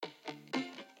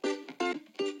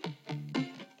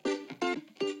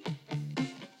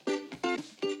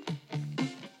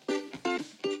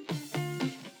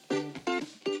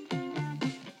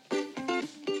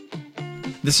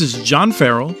This is John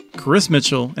Farrell, Chris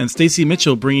Mitchell, and Stacy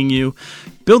Mitchell bringing you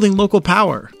Building Local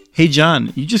Power. Hey,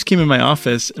 John, you just came in my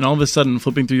office, and all of a sudden,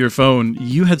 flipping through your phone,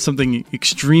 you had something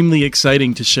extremely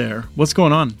exciting to share. What's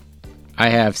going on? I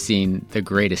have seen the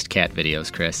greatest cat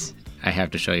videos, Chris. I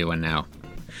have to show you one now.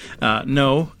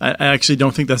 No, I actually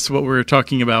don't think that's what we're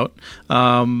talking about.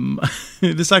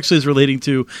 This actually is relating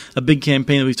to a big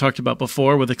campaign that we've talked about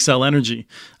before with Xcel Energy.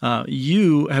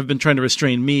 You have been trying to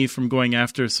restrain me from going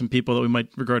after some people that we might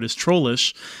regard as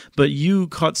trollish, but you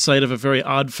caught sight of a very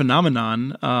odd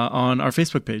phenomenon on our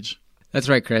Facebook page. That's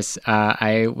right, Chris.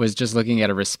 I was just looking at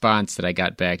a response that I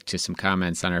got back to some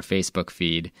comments on our Facebook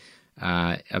feed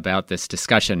about this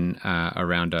discussion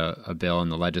around a bill in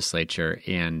the legislature,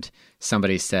 and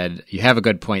somebody said, you have a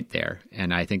good point there.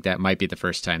 And I think that might be the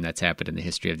first time that's happened in the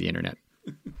history of the internet.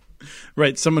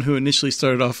 Right. Someone who initially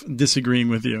started off disagreeing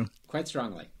with you. Quite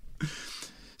strongly.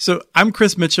 So I'm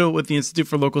Chris Mitchell with the Institute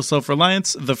for Local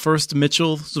Self-Reliance, the first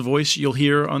Mitchell's voice you'll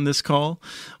hear on this call.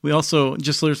 We also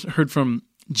just heard from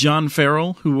John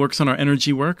Farrell, who works on our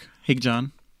energy work. Hey,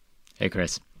 John. Hey,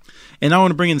 Chris. And I want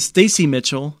to bring in Stacy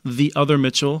Mitchell, the other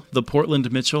Mitchell, the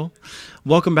Portland Mitchell.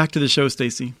 Welcome back to the show,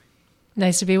 Stacy.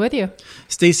 Nice to be with you.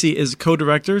 Stacy is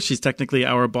co-director. She's technically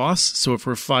our boss, so if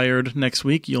we're fired next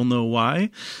week, you'll know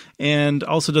why. And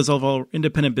also does all of our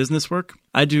independent business work.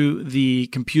 I do the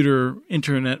computer,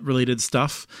 internet-related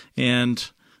stuff,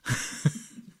 and...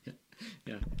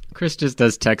 Yeah. Chris just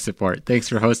does tech support. Thanks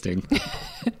for hosting.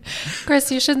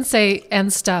 Chris, you shouldn't say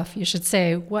 "and stuff." You should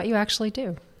say what you actually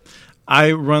do.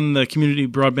 I run the Community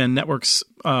Broadband Networks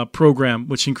program,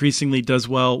 which increasingly does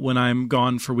well when I'm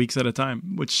gone for weeks at a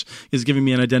time, which is giving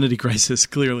me an identity crisis,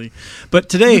 clearly. But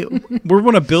today, we're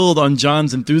going to build on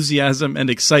John's enthusiasm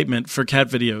and excitement for cat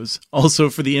videos,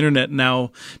 also for the internet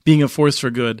now being a force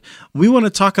for good. We want to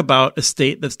talk about a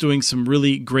state that's doing some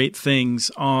really great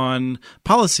things on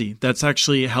policy that's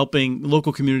actually helping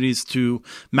local communities to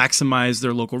maximize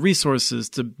their local resources,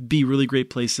 to be really great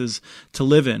places to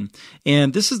live in.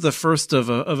 And this is the first of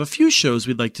a few shows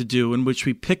we'd like to do in which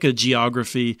we pick a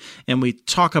geography and we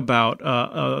talk about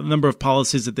a number of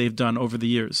policies that they've done over the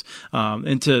years.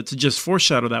 And to just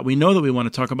foreshadow that, we know that we want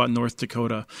to talk about North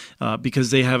Dakota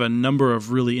because they have a number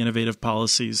of really innovative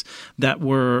policies that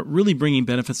were really bringing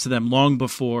benefits to them long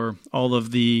before all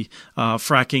of the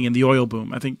fracking and the oil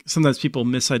boom. I think sometimes people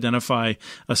misidentify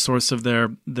a source of their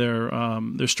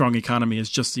strong economy as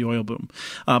just the oil boom.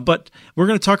 But we're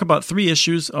going to talk about three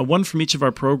issues, one from each of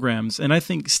our programs. And I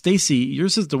think, Stacy,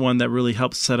 yours is the one that really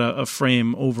helps set a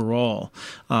frame overall.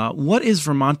 What is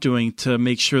Vermont doing to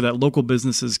make sure that local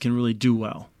businesses can really do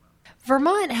well?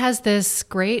 Vermont has this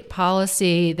great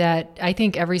policy that I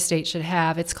think every state should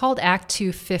have. It's called Act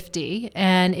 250,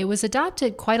 and it was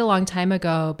adopted quite a long time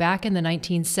ago, back in the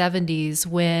 1970s,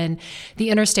 when the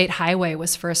interstate highway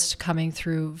was first coming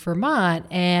through Vermont,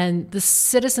 and the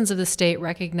citizens of the state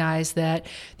recognized that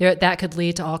that could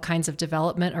lead to all kinds of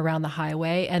development around the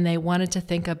highway, and they wanted to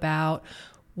think about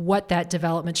what that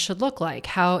development should look like,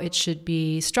 how it should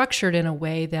be structured in a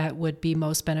way that would be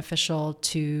most beneficial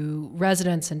to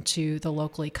residents and to the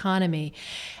local economy.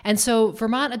 And so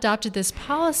Vermont adopted this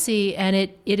policy, and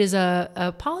it is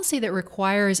a policy that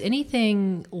requires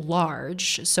anything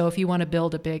large. So if you want to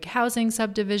build a big housing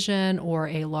subdivision or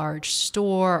a large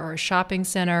store or a shopping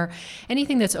center,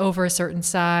 anything that's over a certain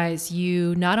size,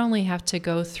 you not only have to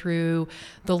go through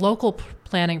the local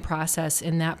planning process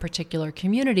in that particular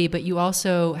community, but you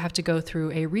also have to go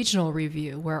through a regional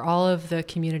review where all of the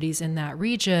communities in that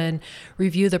region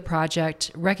review the project,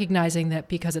 recognizing that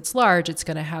because it's large, it's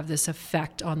going to have this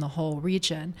effect on the whole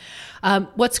region.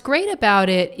 What's great about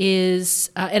it is,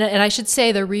 and I should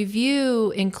say the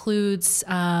review includes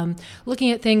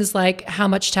looking at things like how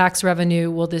much tax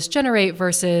revenue will this generate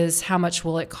versus how much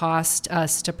will it cost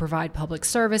us to provide public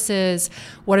services,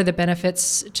 what are the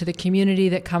benefits to the community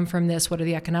that come from this, what are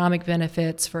the economic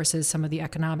benefits versus some of the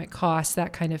economic costs,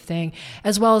 that kind of thing,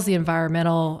 as well as the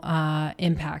environmental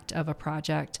impact of a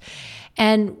project.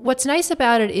 And what's nice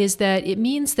about it is that it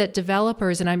means that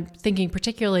developers, and I'm thinking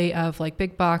particularly of like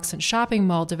big box and shopping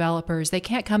mall developers, they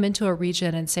can't come into a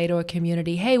region and say to a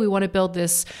community, hey, we want to build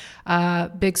this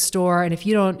big store, and if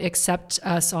you don't accept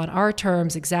us on our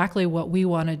terms exactly what we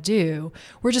want to do,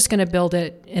 we're just going to build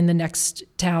it in the next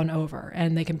town over,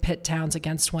 and they can pit towns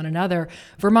against one another.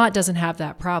 Vermont doesn't have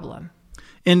that problem.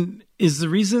 And is the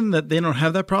reason that they don't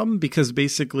have that problem because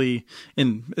basically,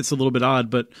 and it's a little bit odd,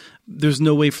 but there's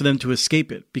no way for them to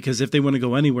escape it, because if they want to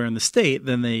go anywhere in the state,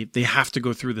 then they have to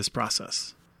go through this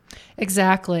process.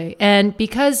 Exactly. And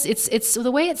because it's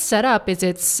the way it's set up is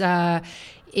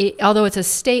although it's a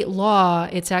state law,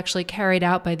 it's actually carried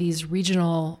out by these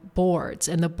regional boards,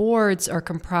 and the boards are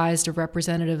comprised of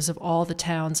representatives of all the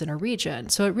towns in a region.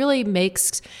 So it really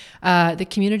makes the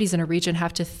communities in a region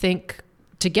have to think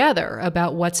together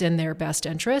about what's in their best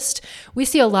interest. We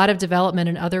see a lot of development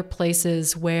in other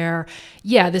places where,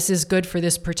 yeah, this is good for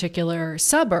this particular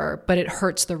suburb, but it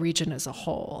hurts the region as a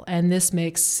whole. And this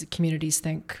makes communities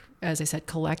think, as I said,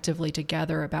 collectively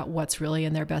together about what's really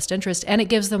in their best interest. And it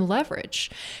gives them leverage,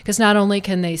 because not only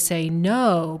can they say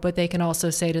no, but they can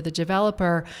also say to the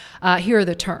developer, here are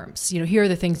the terms, here are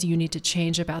the things you need to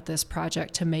change about this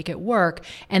project to make it work.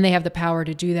 And they have the power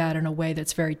to do that in a way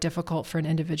that's very difficult for an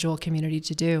individual community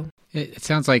to do. It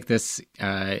sounds like this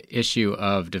issue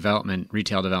of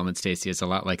retail development, Stacey, is a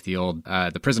lot like the old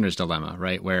the prisoner's dilemma,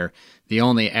 right? Where the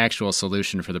only actual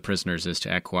solution for the prisoners is to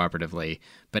act cooperatively.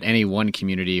 But any one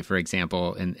community, for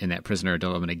example, in that prisoner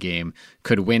dilemma game,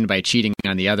 could win by cheating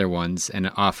on the other ones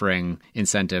and offering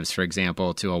incentives, for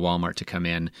example, to a Walmart to come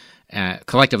in.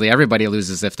 Collectively, everybody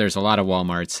loses if there's a lot of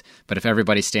Walmarts. But if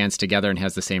everybody stands together and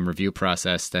has the same review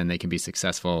process, then they can be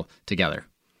successful together.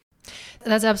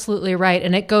 That's absolutely right.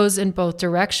 And it goes in both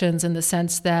directions in the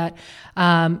sense that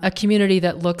a community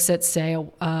that looks at, say,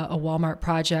 a Walmart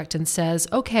project and says,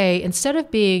 okay, instead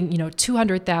of being,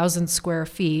 200,000 square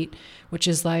feet, which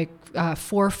is like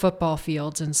 4 football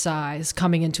fields in size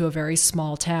coming into a very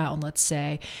small town, let's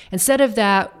say. Instead of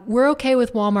that, we're okay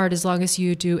with Walmart as long as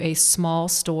you do a small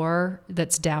store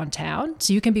that's downtown.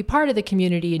 So you can be part of the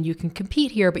community and you can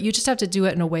compete here, but you just have to do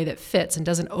it in a way that fits and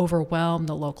doesn't overwhelm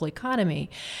the local economy.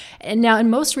 And now in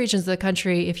most regions of the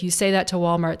country, if you say that to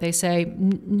Walmart, they say,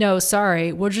 no,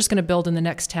 sorry, we're just going to build in the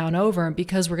next town over. And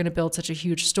because we're going to build such a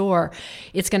huge store,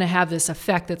 it's going to have this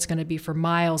effect that's going to be for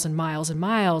miles and miles and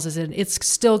miles, as in it's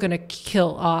still going to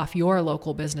kill off your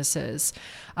local businesses,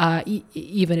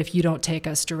 even if you don't take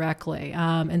us directly.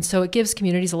 And so it gives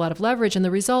communities a lot of leverage. And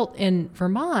the result in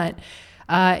Vermont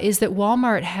is that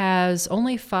Walmart has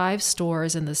only 5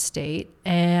 stores in the state,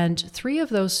 and 3 of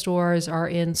those stores are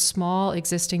in small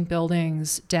existing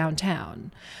buildings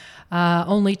downtown.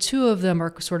 Only 2 of them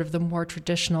are sort of the more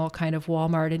traditional kind of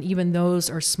Walmart, and even those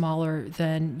are smaller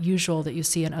than usual that you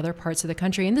see in other parts of the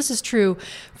country. And this is true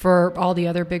for all the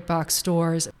other big box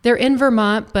stores. They're in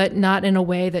Vermont, but not in a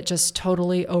way that just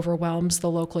totally overwhelms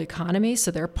the local economy. So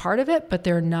they're part of it, but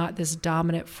they're not this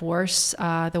dominant force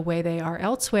the way they are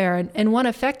elsewhere. And one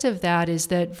effect of that is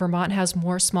that Vermont has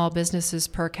more small businesses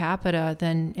per capita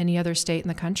than any other state in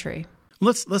the country.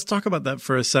 Let's talk about that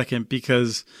for a second,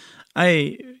 because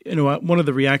one of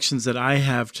the reactions that I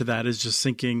have to that is just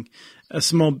thinking a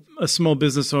small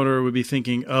business owner would be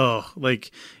thinking,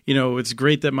 it's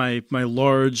great that my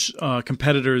large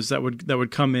competitors that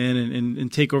would come in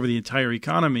and take over the entire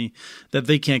economy, that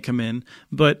they can't come in.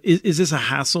 But is this a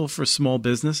hassle for small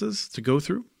businesses to go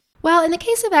through? Well, in the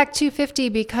case of Act 250,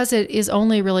 because it is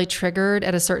only really triggered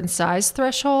at a certain size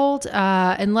threshold,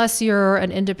 unless you're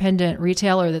an independent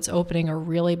retailer that's opening a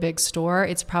really big store,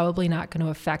 it's probably not going to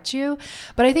affect you.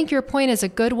 But I think your point is a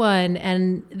good one.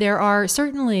 And there are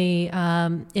certainly,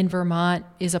 in Vermont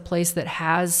is a place that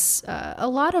has a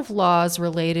lot of laws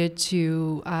related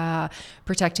to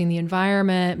protecting the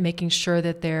environment, making sure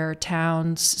that their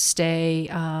towns stay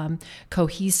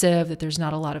cohesive, that there's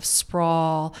not a lot of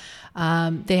sprawl.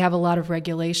 They have a lot of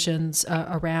regulations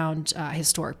around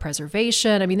historic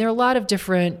preservation. I mean, there are a lot of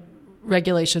different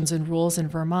regulations and rules in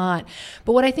Vermont.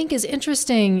 But what I think is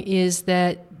interesting is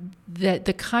that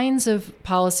the kinds of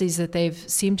policies that they've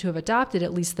seemed to have adopted,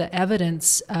 at least the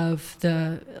evidence of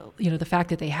the fact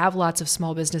that they have lots of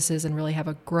small businesses and really have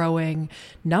a growing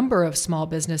number of small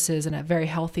businesses and a very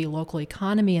healthy local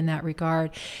economy in that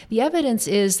regard, the evidence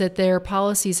is that their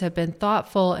policies have been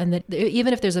thoughtful, and that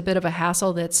even if there's a bit of a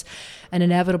hassle that's an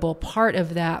inevitable part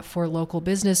of that for local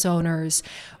business owners,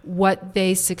 what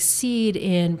they succeed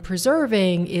in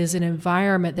preserving is an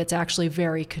environment that's actually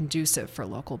very conducive for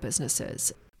local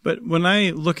businesses. But when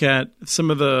I look at some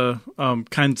of the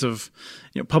kinds of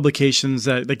publications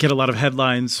that get a lot of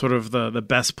headlines, sort of the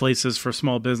best places for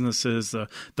small businesses,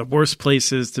 the worst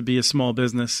places to be a small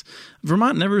business,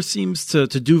 Vermont never seems to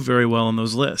do very well on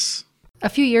those lists. A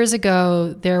few years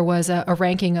ago, there was a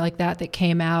ranking like that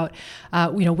came out,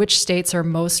 which states are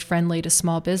most friendly to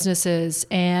small businesses.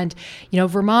 And,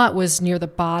 Vermont was near the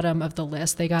bottom of the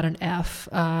list. They got an F.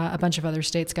 A bunch of other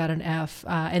states got an F.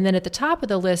 And then at the top of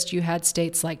the list, you had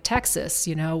states like Texas,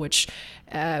 which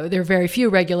there are very few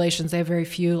regulations. They have very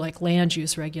few land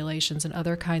use regulations and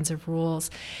other kinds of rules.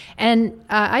 And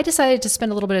I decided to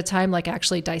spend a little bit of time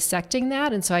actually dissecting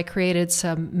that. And so I created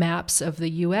some maps of the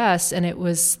U.S. and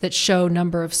that show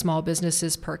number of small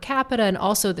businesses per capita and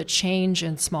also the change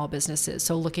in small businesses.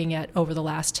 So looking at over the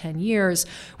last 10 years,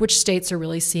 which states are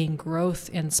really seeing growth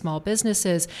in small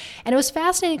businesses. And it was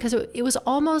fascinating because it was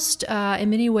almost in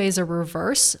many ways a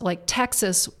reverse. Like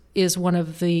Texas is one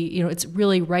of the, it's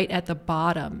really right at the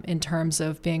bottom in terms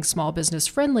of being small business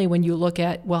friendly when you look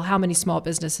at, well, how many small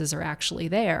businesses are actually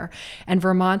there? And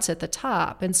Vermont's at the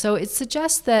top. And so it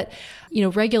suggests that,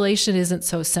 regulation isn't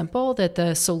so simple, that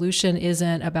the solution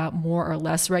isn't about more or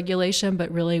less regulation, but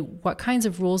really what kinds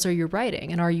of rules are you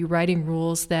writing? And are you writing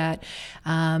rules that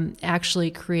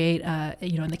actually create,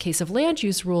 in the case of land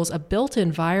use rules, a built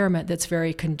environment that's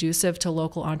very conducive to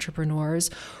local entrepreneurs?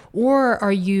 Or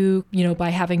are you, by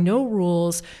having no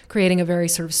rules, creating a very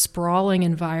sort of sprawling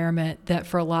environment that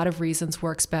for a lot of reasons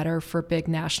works better for big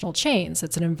national chains?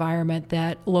 It's an environment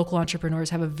that local entrepreneurs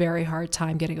have a very hard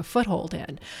time getting a foothold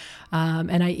in.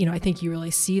 And I think you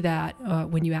really see that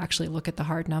when you actually look at the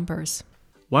hard numbers.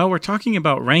 While we're talking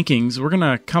about rankings, we're going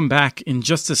to come back in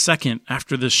just a second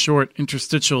after this short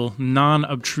interstitial,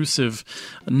 non-obtrusive,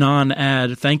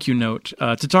 non-ad thank you note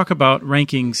to talk about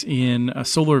rankings in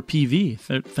solar PV,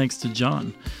 thanks to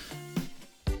John.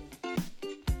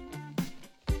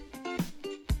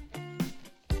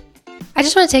 I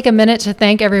just want to take a minute to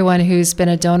thank everyone who's been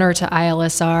a donor to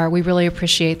ILSR. We really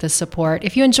appreciate the support.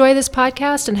 If you enjoy this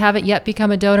podcast and haven't yet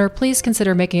become a donor, please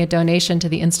consider making a donation to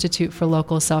the Institute for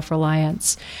Local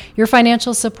Self-Reliance. Your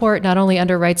financial support not only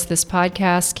underwrites this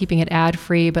podcast, keeping it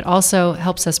ad-free, but also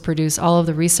helps us produce all of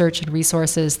the research and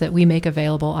resources that we make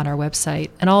available on our website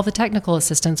and all the technical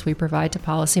assistance we provide to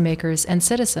policymakers and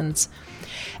citizens.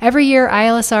 Every year,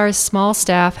 ILSR's small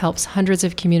staff helps hundreds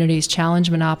of communities challenge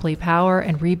monopoly power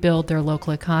and rebuild their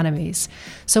local economies.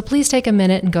 So please take a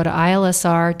minute and go to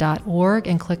ilsr.org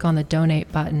and click on the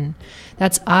donate button.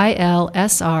 That's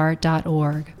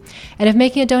ilsr.org. And if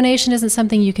making a donation isn't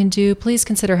something you can do, please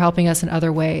consider helping us in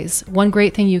other ways. One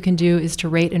great thing you can do is to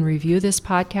rate and review this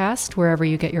podcast wherever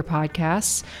you get your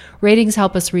podcasts. Ratings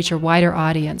help us reach a wider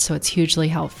audience, so it's hugely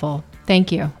helpful.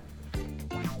 Thank you.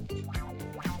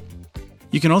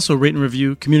 You can also rate and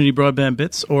review Community Broadband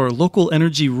Bits or Local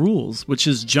Energy Rules, which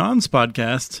is John's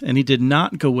podcast, and he did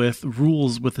not go with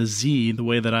rules with a Z the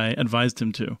way that I advised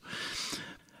him to.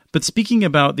 But speaking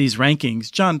about these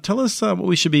rankings, John, tell us what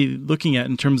we should be looking at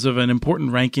in terms of an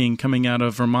important ranking coming out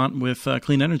of Vermont with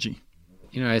clean energy.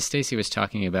 As Stacey was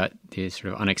talking about the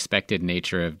sort of unexpected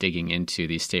nature of digging into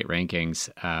these state rankings,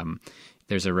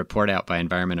 there's a report out by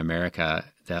Environment America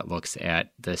that looks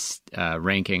at the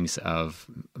rankings of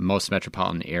most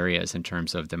metropolitan areas in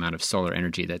terms of the amount of solar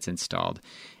energy that's installed.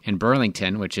 And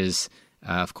Burlington, which is,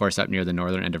 of course, up near the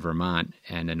northern end of Vermont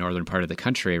and the northern part of the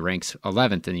country, ranks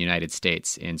 11th in the United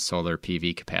States in solar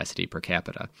PV capacity per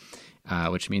capita,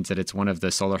 which means that it's one of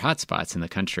the solar hotspots in the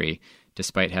country,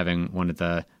 despite having one of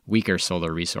the weaker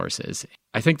solar resources.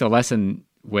 I think the lesson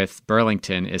with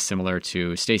Burlington is similar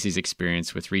to Stacey's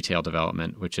experience with retail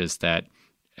development, which is that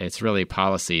it's really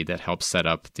policy that helps set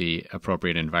up the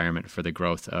appropriate environment for the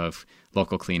growth of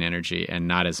local clean energy and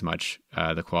not as much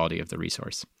the quality of the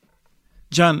resource.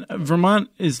 John, Vermont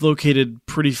is located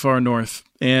pretty far north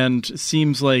and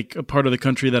seems like a part of the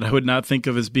country that I would not think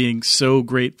of as being so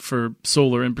great for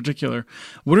solar in particular.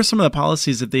 What are some of the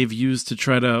policies that they've used to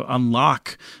try to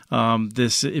unlock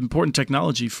this important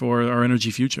technology for our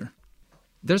energy future?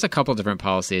 There's a couple different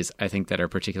policies I think that are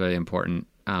particularly important.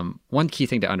 One key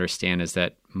thing to understand is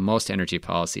that most energy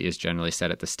policy is generally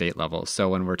set at the state level. So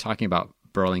when we're talking about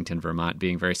Burlington, Vermont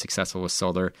being very successful with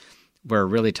solar, we're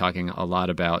really talking a lot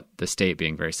about the state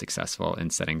being very successful in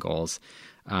setting goals.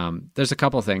 There's a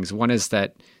couple things. One is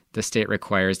that the state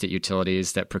requires that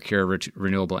utilities that procure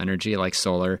renewable energy like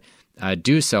solar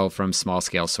do so from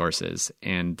small-scale sources.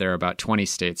 And there are about 20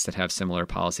 states that have similar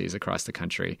policies across the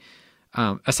country.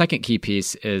 A second key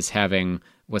piece is having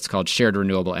what's called shared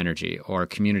renewable energy or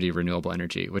community renewable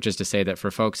energy, which is to say that for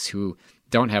folks who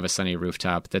don't have a sunny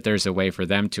rooftop, that there's a way for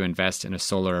them to invest in a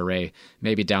solar array,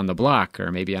 maybe down the block or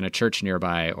maybe on a church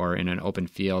nearby or in an open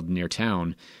field near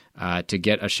town to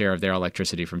get a share of their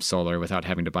electricity from solar without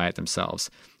having to buy it themselves.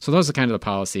 So those are kind of the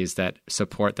policies that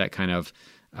support that kind of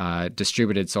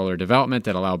distributed solar development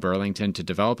that allow Burlington to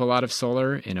develop a lot of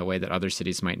solar in a way that other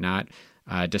cities might not,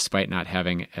 despite not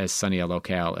having as sunny a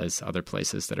locale as other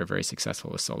places that are very successful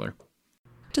with solar.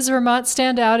 Does Vermont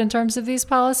stand out in terms of these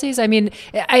policies? I mean,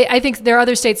 I think there are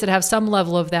other states that have some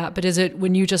level of that, but is it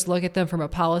when you just look at them from a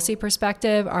policy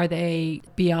perspective, are they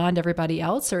beyond everybody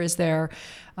else, or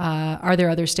are there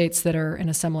other states that are in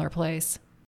a similar place?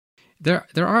 There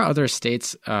are other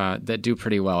states that do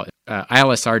pretty well.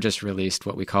 ILSR just released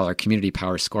what we call our Community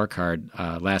Power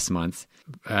Scorecard last month.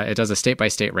 It does a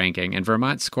state-by-state ranking, and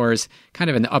Vermont scores kind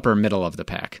of in the upper middle of the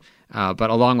pack, but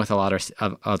along with a lot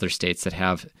of other states that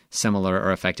have similar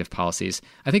or effective policies.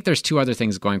 I think there's two other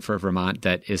things going for Vermont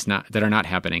that are not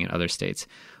happening in other states.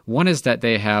 One is that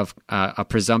they have a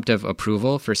presumptive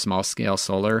approval for small-scale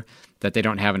solar that they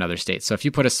don't have in other states. So if you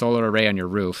put a solar array on your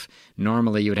roof,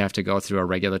 normally you would have to go through a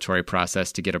regulatory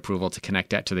process to get approval to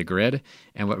connect that to the grid.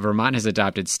 And what Vermont has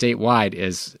adopted statewide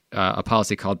is a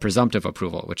policy called presumptive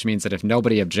approval, which means that if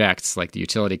nobody objects, like the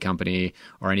utility company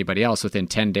or anybody else, within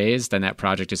 10 days, then that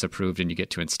project is approved and you get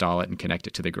to install it and connect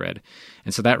it to the grid.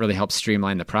 And so that really helps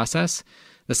streamline the process.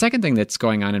 The second thing that's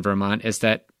going on in Vermont is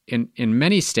that in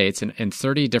many states, in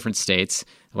 30 different states,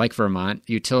 like Vermont,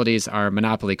 utilities are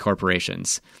monopoly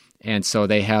corporations. And so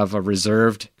they have a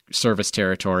reserved service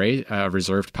territory, a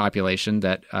reserved population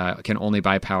that can only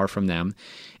buy power from them.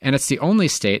 And it's the only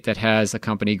state that has a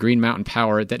company, Green Mountain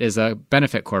Power, that is a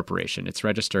benefit corporation. It's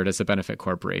registered as a benefit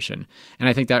corporation. And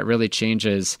I think that really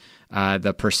changes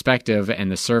the perspective and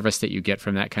the service that you get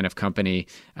from that kind of company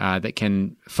that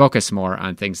can focus more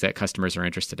on things that customers are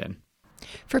interested in.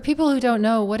 For people who don't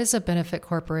know, what is a benefit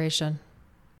corporation?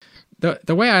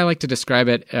 The way I like to describe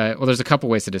it, there's a couple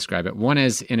ways to describe it. One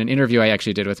is in an interview I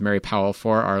actually did with Mary Powell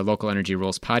for our Local Energy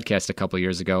Rules podcast a couple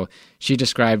years ago. She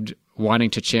described wanting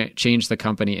to change the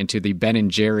company into the Ben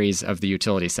and Jerry's of the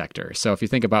utility sector. So if you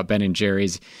think about Ben and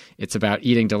Jerry's, it's about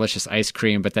eating delicious ice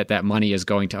cream, but that money is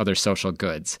going to other social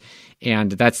goods.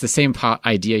 And that's the same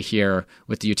idea here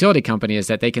with the utility company, is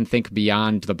that they can think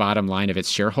beyond the bottom line of its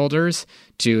shareholders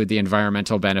to the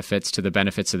environmental benefits, to the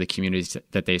benefits of the communities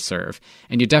that they serve.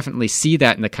 And you definitely see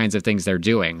that in the kinds of things they're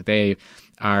doing. They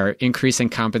are increasing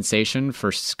compensation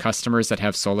for customers that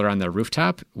have solar on their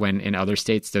rooftop, when in other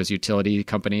states, those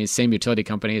same utility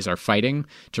companies are fighting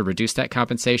to reduce that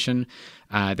compensation.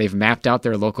 They've mapped out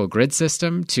their local grid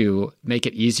system to make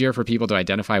it easier for people to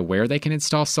identify where they can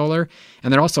install solar.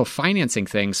 And they're also financing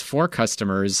things for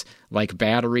customers like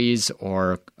batteries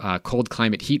or cold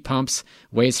climate heat pumps,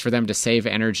 ways for them to save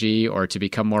energy or to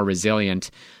become more resilient,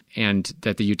 and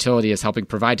that the utility is helping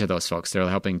provide to those folks. They're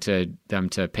helping them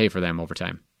to pay for them over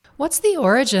time. What's the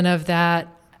origin of that?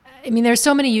 I mean, there's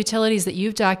so many utilities that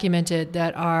you've documented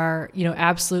that are,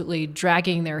 absolutely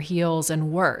dragging their heels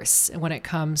and worse when it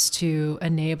comes to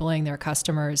enabling their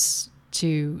customers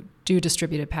to do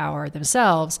distributed power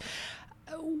themselves.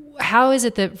 How is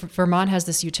it that Vermont has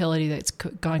this utility that's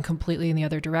gone completely in the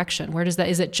other direction?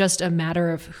 Is it just a matter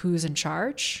of who's in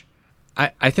charge?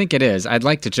 I think it is. I'd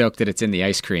like to joke that it's in the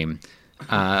ice cream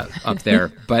up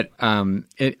there. But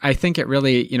I think it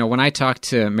really, when I talked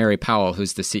to Mary Powell,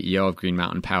 who's the CEO of Green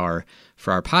Mountain Power,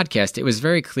 for our podcast, it was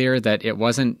very clear that it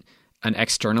wasn't an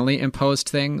externally imposed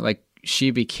thing. Like,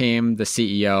 she became the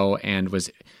CEO and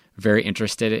was very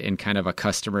interested in kind of a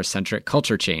customer-centric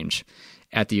culture change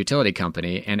at the utility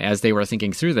company. And as they were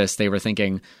thinking through this, they were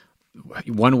thinking,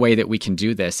 one way that we can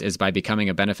do this is by becoming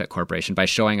a benefit corporation, by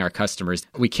showing our customers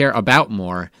we care about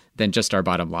more than just our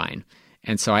bottom line.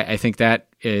 And so I think that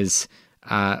is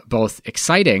both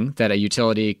exciting that a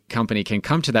utility company can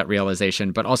come to that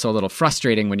realization, but also a little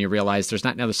frustrating when you realize there's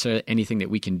not necessarily anything that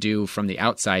we can do from the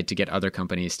outside to get other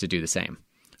companies to do the same.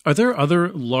 Are there other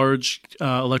large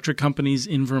electric companies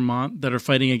in Vermont that are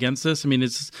fighting against this? I mean,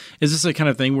 is this a kind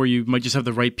of thing where you might just have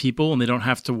the right people and they don't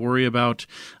have to worry about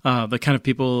the kind of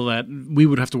people that we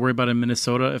would have to worry about in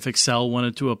Minnesota if Xcel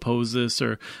wanted to oppose this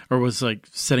or was like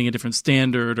setting a different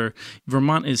standard? Or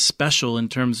Vermont is special in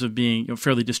terms of being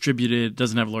fairly distributed,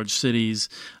 doesn't have large cities.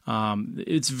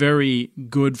 It's very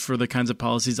good for the kinds of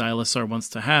policies ILSR wants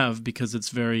to have because it's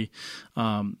very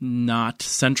not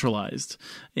centralized.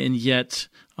 And yet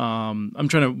I'm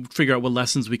trying to figure out what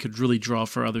lessons we could really draw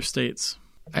for other states.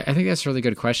 I think that's a really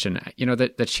good question.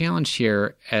 The challenge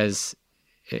here is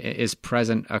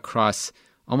present across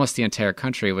almost the entire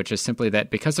country, which is simply that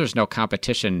because there's no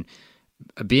competition,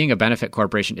 being a benefit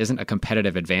corporation isn't a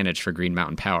competitive advantage for Green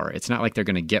Mountain Power. It's not like they're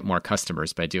going to get more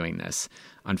customers by doing this,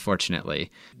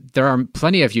 unfortunately. There are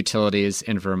plenty of utilities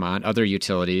in Vermont, other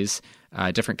utilities,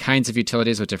 different kinds of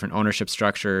utilities with different ownership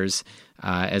structures,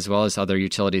 as well as other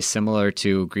utilities similar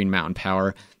to Green Mountain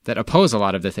Power that oppose a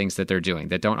lot of the things that they're doing,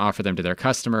 that don't offer them to their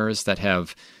customers, that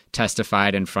have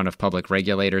testified in front of public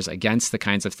regulators against the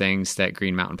kinds of things that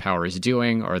Green Mountain Power is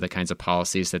doing or the kinds of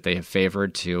policies that they have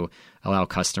favored to allow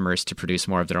customers to produce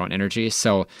more of their own energy.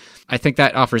 So I think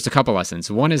that offers a couple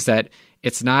lessons. One is that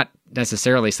it's not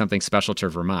necessarily something special to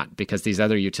Vermont because these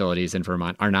other utilities in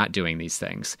Vermont are not doing these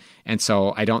things. And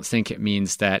so I don't think it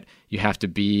means that you have to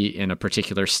be in a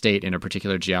particular state, in a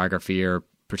particular geography or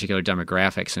particular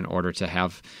demographics in order to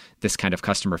have this kind of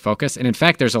customer focus. And in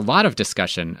fact, there's a lot of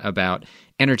discussion about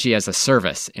energy as a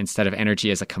service instead of energy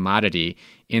as a commodity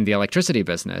in the electricity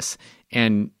business.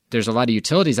 And there's a lot of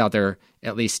utilities out there,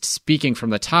 at least speaking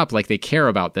from the top, like they care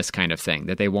about this kind of thing,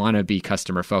 that they want to be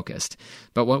customer focused.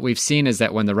 But what we've seen is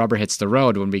that when the rubber hits the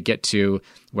road, when we get to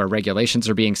where regulations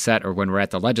are being set or when we're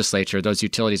at the legislature, those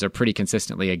utilities are pretty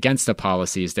consistently against the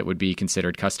policies that would be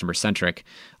considered customer centric,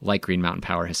 like Green Mountain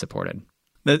Power has supported.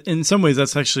 That in some ways,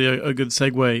 that's actually a good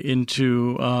segue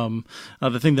into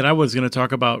the thing that I was going to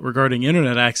talk about regarding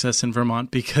internet access in Vermont,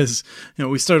 because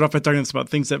we started off by talking about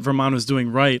things that Vermont was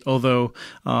doing right. Although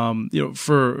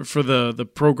for the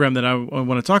program that I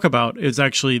want to talk about is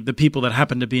actually the people that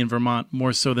happen to be in Vermont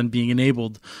more so than being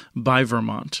enabled by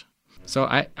Vermont. So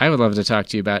I would love to talk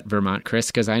to you about Vermont,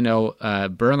 Chris, because I know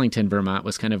Burlington, Vermont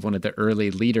was kind of one of the early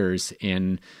leaders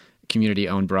in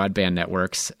community-owned broadband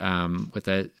networks with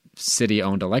a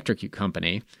city-owned electric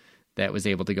company that was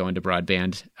able to go into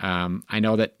broadband. I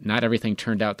know that not everything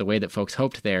turned out the way that folks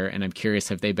hoped there, and I'm curious,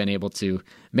 have they been able to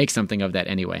make something of that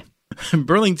anyway?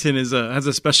 Burlington has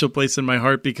a special place in my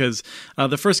heart because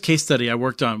the first case study I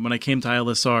worked on when I came to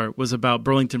ILSR was about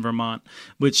Burlington, Vermont,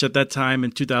 which at that time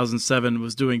in 2007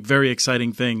 was doing very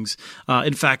exciting things.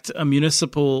 In fact, a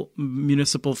municipal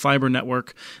fiber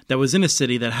network that was in a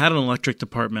city that had an electric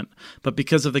department, but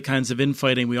because of the kinds of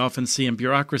infighting we often see in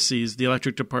bureaucracies, the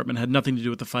electric department had nothing to do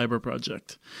with the fiber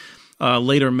project.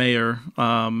 Later mayor,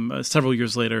 several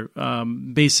years later,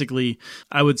 basically,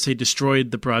 I would say destroyed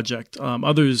the project.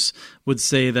 Others would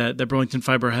say that Burlington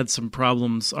Fiber had some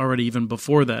problems already even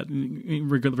before that,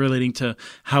 relating to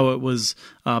how it was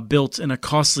built in a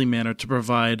costly manner to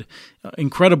provide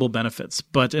incredible benefits,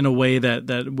 but in a way that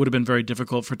would have been very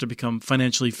difficult for it to become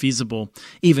financially feasible,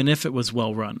 even if it was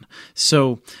well run.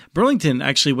 So Burlington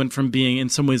actually went from being in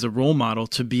some ways a role model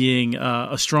to being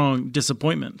a strong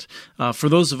disappointment for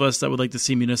those of us that would like to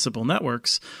see municipal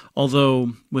networks,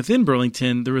 although within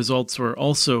Burlington, the results were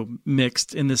also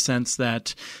mixed in the sense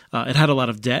that it had a lot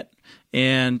of debt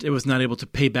and it was not able to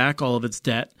pay back all of its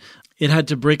debt. It had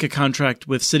to break a contract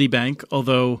with Citibank,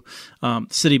 although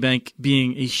Citibank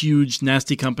being a huge,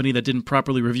 nasty company that didn't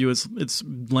properly review its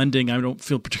lending, I don't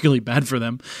feel particularly bad for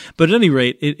them. But at any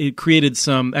rate, it created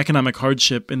some economic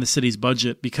hardship in the city's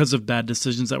budget because of bad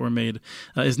decisions that were made,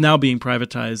 is now being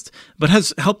privatized, but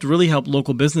has really helped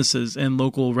local businesses and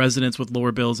local residents with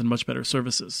lower bills and much better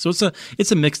services. So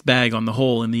it's a mixed bag on the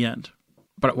whole in the end.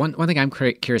 But one thing I'm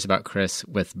curious about, Chris,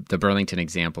 with the Burlington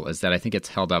example is that I think it's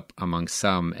held up among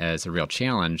some as a real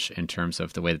challenge in terms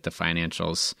of the way that the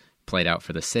financials played out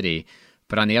for the city.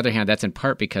 But on the other hand, that's in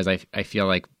part because I feel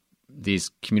like these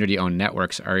community-owned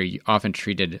networks are often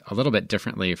treated a little bit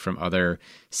differently from other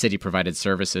city-provided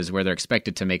services where they're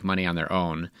expected to make money on their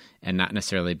own and not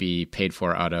necessarily be paid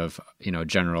for out of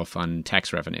general fund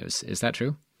tax revenues. Is that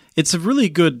true? It's a really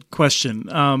good question.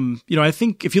 I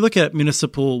think if you look at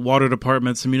municipal water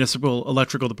departments and municipal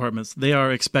electrical departments, they are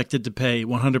expected to pay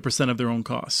 100% of their own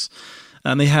costs.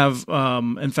 And they have,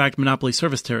 in fact, monopoly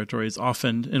service territories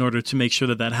often in order to make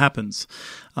sure that happens.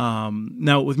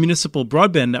 Now, with municipal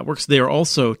broadband networks, they are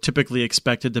also typically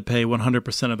expected to pay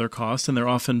 100% of their costs, and they're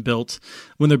often built,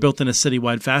 when they're built in a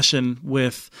citywide fashion,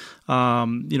 with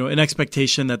an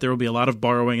expectation that there will be a lot of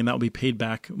borrowing and that will be paid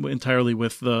back entirely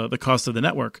with the cost of the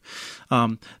network.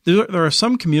 There are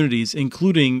some communities,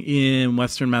 including in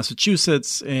Western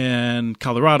Massachusetts and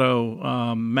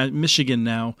Colorado, Michigan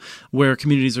now, where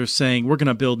communities are saying, we're going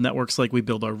to build networks like we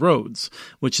build our roads,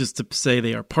 which is to say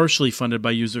they are partially funded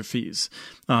by user fees.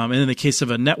 And in the case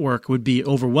of a network, would be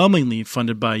overwhelmingly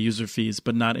funded by user fees,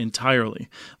 but not entirely,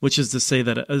 which is to say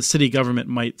that a city government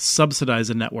might subsidize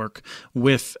a network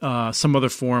with some other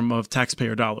form of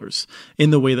taxpayer dollars in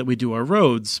the way that we do our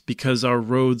roads, because our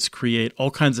roads create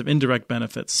all kinds of indirect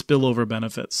benefits, spillover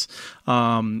benefits,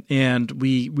 and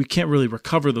we can't really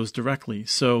recover those directly.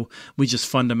 So we just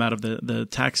fund them out of the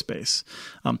tax base.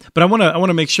 But I want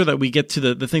to make sure that we get to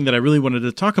the thing that I really wanted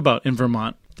to talk about in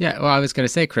Vermont. Yeah, well, I was going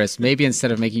to say, Chris, maybe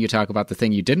instead of making you talk about the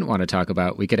thing you didn't want to talk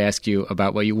about, we could ask you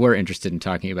about what you were interested in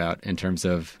talking about in terms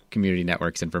of community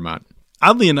networks in Vermont.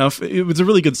 Oddly enough, it was a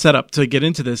really good setup to get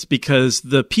into this because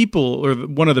the people, or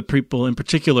one of the people in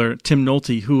particular, Tim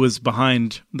Nolte, who was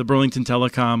behind the Burlington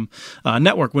Telecom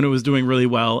network when it was doing really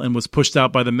well and was pushed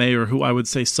out by the mayor, who I would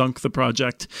say sunk the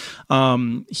project,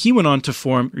 he went on to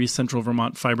form East Central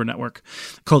Vermont Fiber Network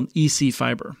called EC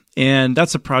Fiber. And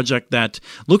that's a project that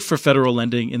looked for federal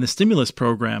lending in the stimulus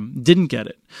program, didn't get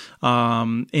it,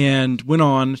 and went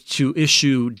on to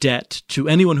issue debt to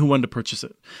anyone who wanted to purchase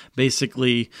it.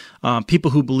 Basically,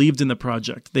 people who believed in the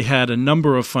project. They had a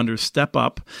number of funders step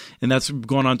up, and that's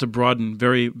gone on to broaden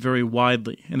very, very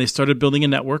widely. And they started building a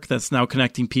network that's now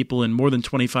connecting people in more than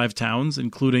 25 towns,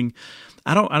 including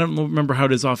I don't remember how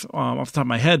it is off the top of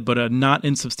my head, but a not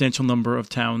insubstantial number of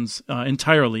towns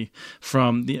entirely for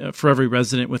every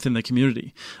resident within the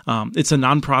community. It's a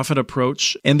nonprofit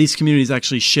approach, and these communities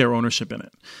actually share ownership in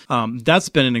it. That's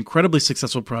been an incredibly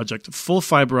successful project, full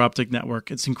fiber optic network.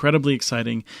 It's incredibly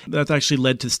exciting. That's actually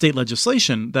led to state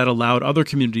legislation that allowed other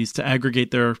communities to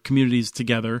aggregate their communities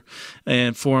together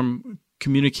and form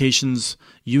communications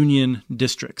union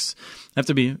districts. I have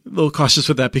to be a little cautious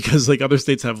with that because like other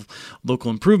states have local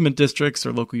improvement districts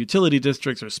or local utility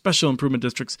districts or special improvement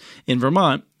districts. In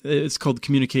Vermont, it's called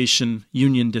communication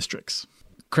union districts.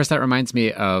 Chris, that reminds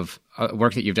me of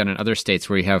work that you've done in other states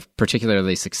where you have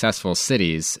particularly successful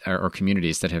cities or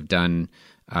communities that have done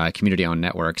community-owned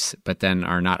networks, but then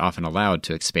are not often allowed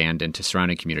to expand into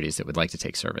surrounding communities that would like to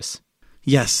take service.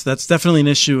 Yes, that's definitely an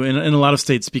issue in a lot of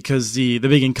states because the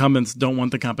big incumbents don't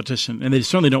want the competition, and they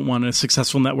certainly don't want a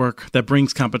successful network that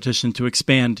brings competition to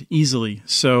expand easily.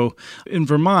 So in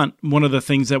Vermont, one of the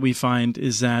things that we find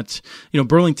is that,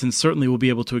 Burlington certainly will be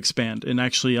able to expand, and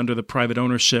actually under the private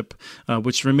ownership,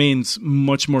 which remains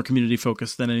much more community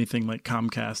focused than anything like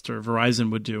Comcast or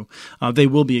Verizon would do, they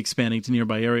will be expanding to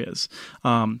nearby areas.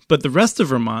 But the rest of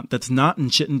Vermont that's not in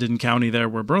Chittenden County there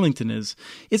where Burlington is,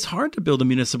 it's hard to build a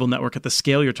municipal network at the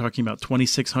scale you're talking about,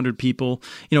 2,600 people.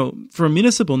 For a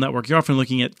municipal network, you're often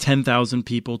looking at 10,000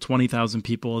 people, 20,000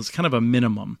 people as kind of a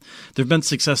minimum. There have been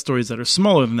success stories that are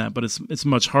smaller than that, but it's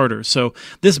much harder. So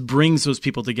this brings those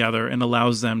people together and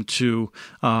allows them to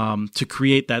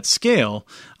create that scale,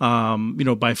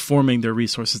 by forming their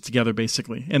resources together,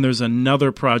 basically. And there's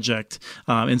another project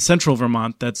in central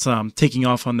Vermont that's taking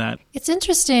off on that. It's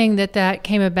interesting that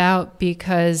came about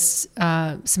because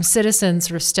some citizens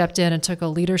sort of stepped in and took a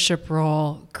leadership role,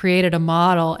 created a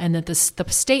model, and that the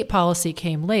state policy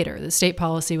came later. The state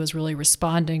policy was really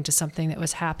responding to something that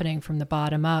was happening from the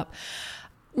bottom up.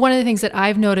 One of the things that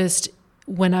I've noticed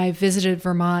when I visited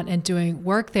Vermont and doing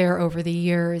work there over the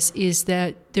years is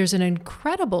that there's an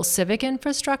incredible civic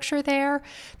infrastructure there.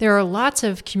 There are lots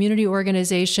of community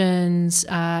organizations,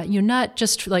 not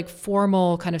just like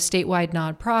formal kind of statewide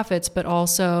nonprofits, but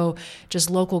also just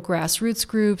local grassroots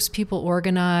groups. People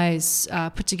organize,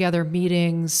 put together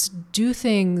meetings, do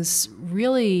things.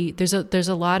 Really, there's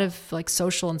a lot of like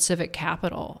social and civic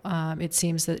capital. It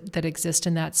seems that exist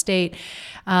in that state,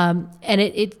 and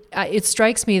it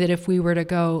strikes me that if we were to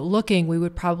go looking, we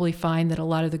would probably find that a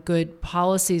lot of the good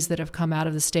policies that have come out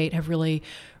of the state have really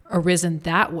arisen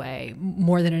that way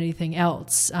more than anything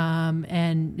else,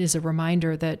 and is a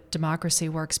reminder that democracy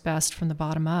works best from the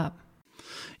bottom up.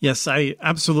 Yes, I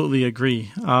absolutely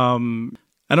agree.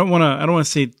 I don't want to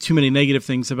say too many negative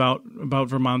things about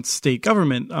Vermont's state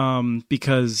government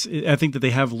because I think that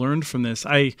they have learned from this.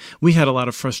 We had a lot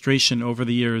of frustration over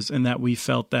the years in that we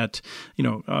felt that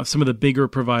some of the bigger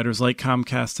providers like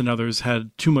Comcast and others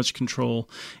had too much control,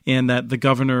 and that the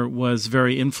governor was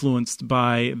very influenced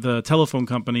by the telephone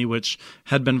company, which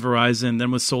had been Verizon,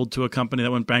 then was sold to a company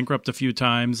that went bankrupt a few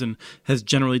times and has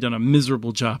generally done a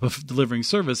miserable job of delivering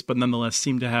service, but nonetheless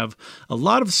seemed to have a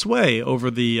lot of sway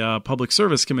over the Public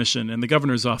Service Commission and the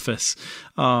governor's office.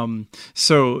 But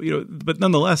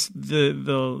nonetheless,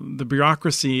 the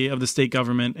bureaucracy of the state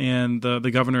government and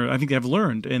the governor, I think they have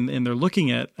learned, and they're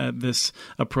looking at this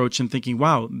approach and thinking,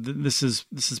 wow, this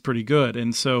is pretty good.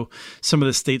 And so some of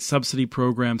the state subsidy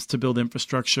programs to build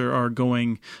infrastructure are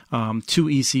going to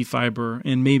EC fiber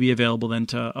and maybe available then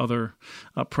to other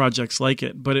projects like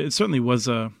it. But it certainly was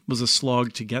a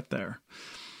slog to get there.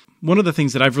 One of the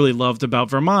things that I've really loved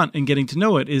about Vermont and getting to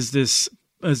know it is this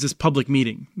public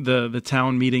meeting, the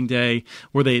town meeting day,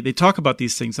 where they talk about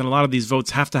these things. And a lot of these votes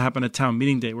have to happen at town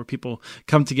meeting day, where people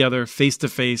come together face to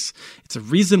face. It's a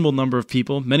reasonable number of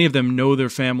people. Many of them know their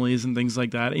families and things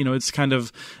like that.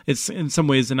 It's in some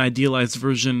ways an idealized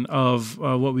version of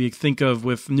what we think of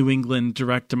with New England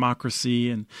direct democracy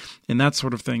and that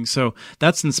sort of thing. So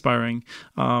that's inspiring.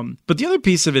 But the other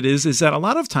piece of it is that a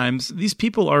lot of times these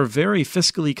people are very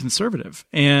fiscally conservative.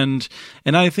 And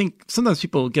I think sometimes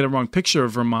people get a wrong picture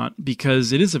of Vermont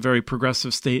because it is a very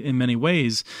progressive state in many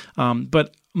ways.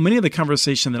 But many of the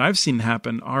conversation that I've seen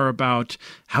happen are about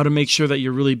how to make sure that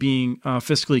you're really being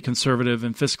fiscally conservative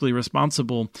and fiscally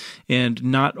responsible and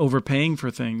not overpaying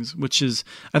for things, which is,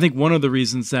 I think, one of the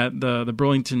reasons that the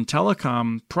Burlington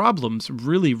Telecom problems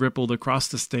really rippled across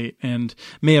the state and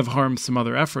may have harmed some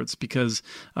other efforts because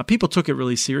people took it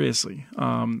really seriously.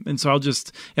 And so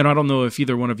I don't know if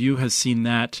either one of you has seen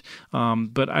that,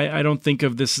 but I don't think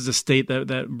of this as a state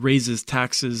that raises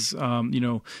taxes,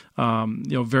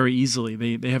 very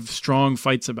easily. They have strong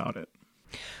fights about it.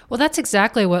 Well, that's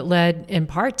exactly what led in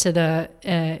part to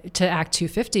to Act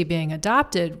 250 being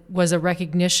adopted, was a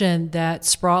recognition that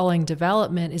sprawling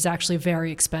development is actually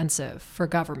very expensive for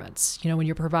governments. When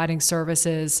you're providing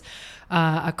services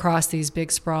across these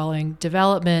big sprawling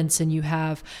developments, and you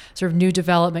have sort of new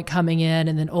development coming in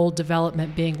and then old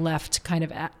development being left kind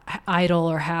of idle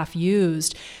or half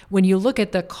used. When you look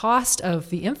at the cost of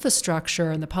the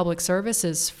infrastructure and the public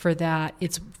services for that,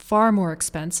 it's far more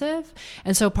expensive.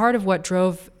 And so part of what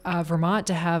drove Vermont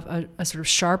to have a sort of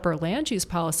sharper land use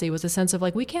policy was a sense of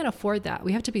we can't afford that.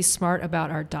 We have to be smart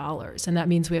about our dollars. And that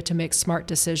means we have to make smart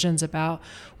decisions about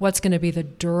what's going to be the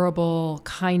durable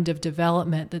kind of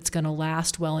development that's going to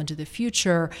last well into the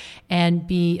future and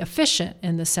be efficient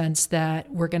in the sense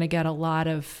that we're going to get a lot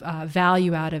of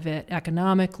value out of it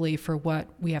economically for what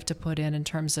we have to put in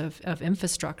terms of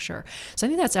infrastructure. So I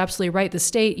think that's absolutely right. The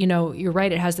state, you're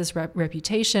right, it has this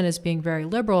reputation as being very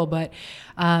liberal, but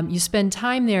you spend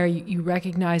time there, you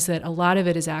recognize that a lot of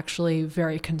it is actually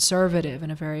very conservative in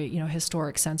a very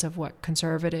historic sense of what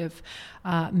conservative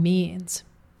means.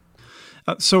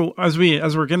 So as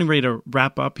we're getting ready to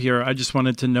wrap up here, I just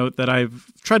wanted to note that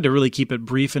I've tried to really keep it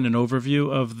brief in an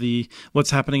overview of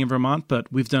what's happening in Vermont,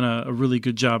 but we've done a really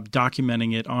good job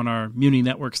documenting it on our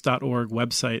muninetworks.org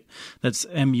website. That's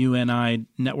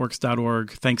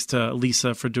muninetworks.org. Thanks to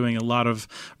Lisa for doing a lot of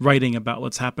writing about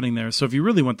what's happening there. So if you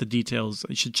really want the details,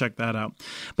 you should check that out.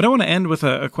 But I want to end with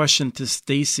a question to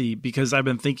Stacy, because I've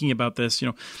been thinking about this.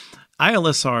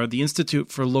 ILSR, the Institute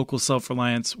for Local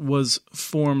Self-Reliance, was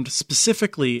formed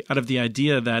specifically out of the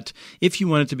idea that if you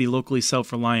wanted to be locally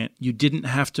self-reliant, you didn't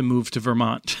have to move to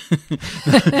Vermont.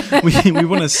 we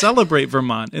want to celebrate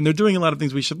Vermont, and they're doing a lot of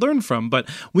things we should learn from, but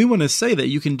we want to say that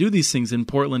you can do these things in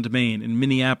Portland, Maine, in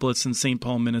Minneapolis and St.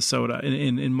 Paul, Minnesota,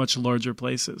 in much larger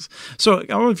places. So I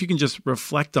don't know if you can just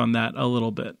reflect on that a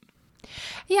little bit.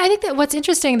 Yeah, I think that what's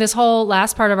interesting, this whole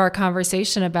last part of our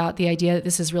conversation about the idea that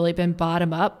this has really been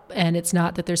bottom up, and it's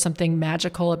not that there's something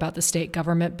magical about the state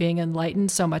government being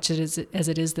enlightened so much as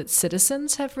it is that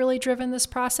citizens have really driven this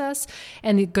process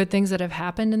and the good things that have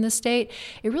happened in the state.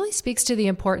 It really speaks to the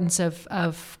importance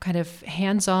of kind of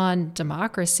hands-on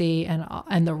democracy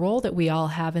and the role that we all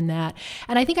have in that.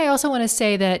 And I think I also want to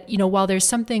say that, while there's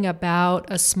something about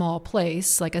a small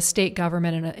place, like a state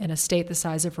government in a state the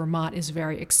size of Vermont is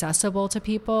very accessible to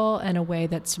people in a way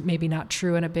that's maybe not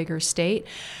true in a bigger state,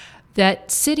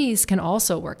 that cities can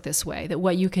also work this way, that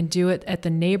what you can do at the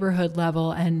neighborhood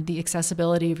level and the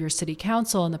accessibility of your city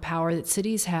council and the power that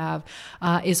cities have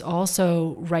is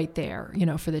also right there,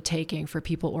 for the taking, for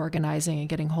people organizing and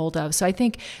getting hold of. So I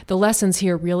think the lessons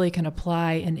here really can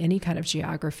apply in any kind of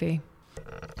geography.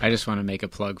 I just want to make a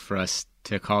plug for us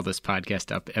to call this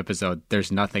podcast episode,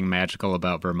 There's Nothing Magical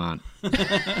About Vermont.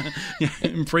 Yeah,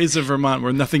 in praise of Vermont,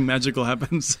 where nothing magical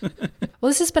happens. Well,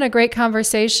 this has been a great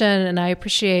conversation, and I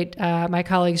appreciate my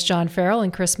colleagues John Farrell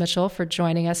and Chris Mitchell for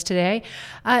joining us today.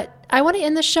 I want to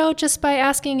end the show just by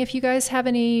asking if you guys have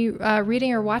any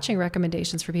reading or watching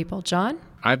recommendations for people. John?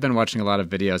 I've been watching a lot of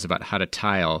videos about how to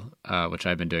tile, which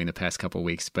I've been doing the past couple of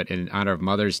weeks. But in honor of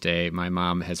Mother's Day, my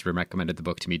mom has recommended the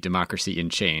book to me, Democracy in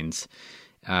Chains,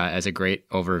 as a great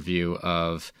overview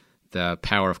of the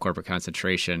power of corporate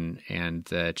concentration and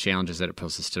the challenges that it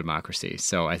poses to democracy.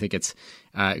 So I think it's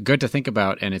good to think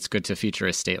about, and it's good to feature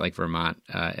a state like Vermont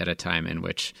at a time in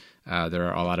which there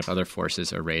are a lot of other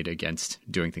forces arrayed against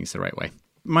doing things the right way.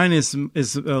 Mine is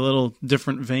a little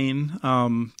different vein.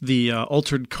 The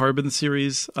Altered Carbon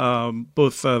series,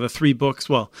 both the three books.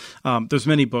 Well, there's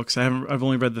many books. I've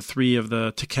only read the three of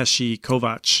the Takeshi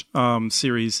Kovacs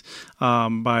series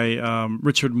by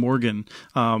Richard Morgan.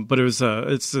 But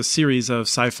it's a series of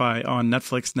sci-fi on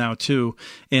Netflix now too.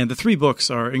 And the three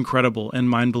books are incredible and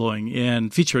mind-blowing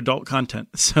and feature adult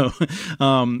content. So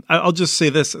I'll just say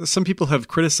this: some people have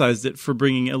criticized it for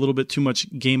bringing a little bit too much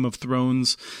Game of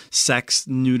Thrones sex,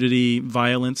 nudity,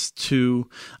 violence to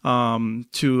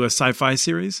a sci-fi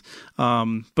series.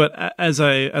 But as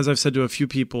I've said to a few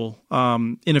people,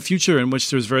 in a future in which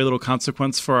there's very little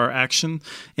consequence for our action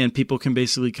and people can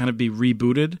basically kind of be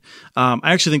rebooted, I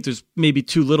actually think there's maybe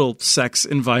too little sex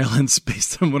and violence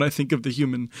based on what I think of the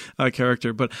human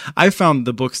character. But I found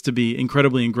the books to be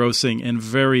incredibly engrossing and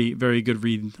very, very good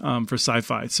read for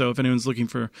sci-fi. So if anyone's looking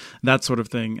for that sort of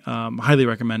thing, highly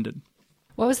recommended.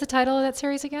 What was the title of that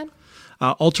series again?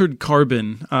 Altered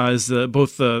Carbon is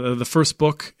both the first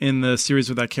book in the series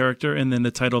with that character and then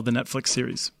the title of the Netflix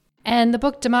series. And the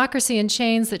book Democracy in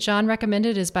Chains that John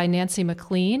recommended is by Nancy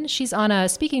McLean. She's on a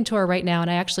speaking tour right now,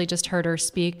 and I actually just heard her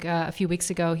speak a few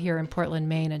weeks ago here in Portland,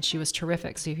 Maine, and she was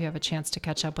terrific. So if you have a chance to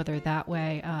catch up with her that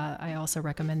way, I also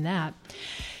recommend that.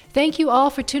 Thank you all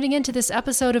for tuning in to this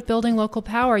episode of Building Local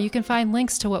Power. You can find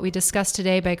links to what we discussed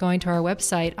today by going to our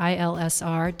website,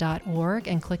 ilsr.org,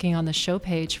 and clicking on the show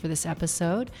page for this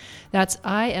episode. That's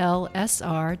ilsr.org.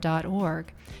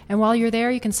 And while you're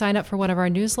there, you can sign up for one of our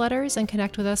newsletters and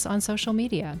connect with us on social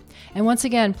media. And once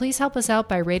again, please help us out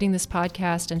by rating this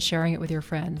podcast and sharing it with your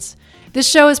friends. This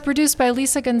show is produced by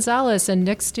Lisa Gonzalez and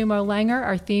Nick Stumo-Langer.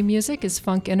 Our theme music is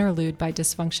Funk Interlude by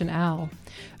Dysfunction Owl.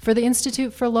 For the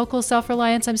Institute for Local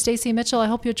Self-Reliance, I'm Stacey Mitchell. I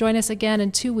hope you'll join us again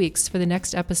in 2 weeks for the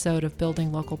next episode of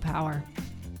Building Local Power.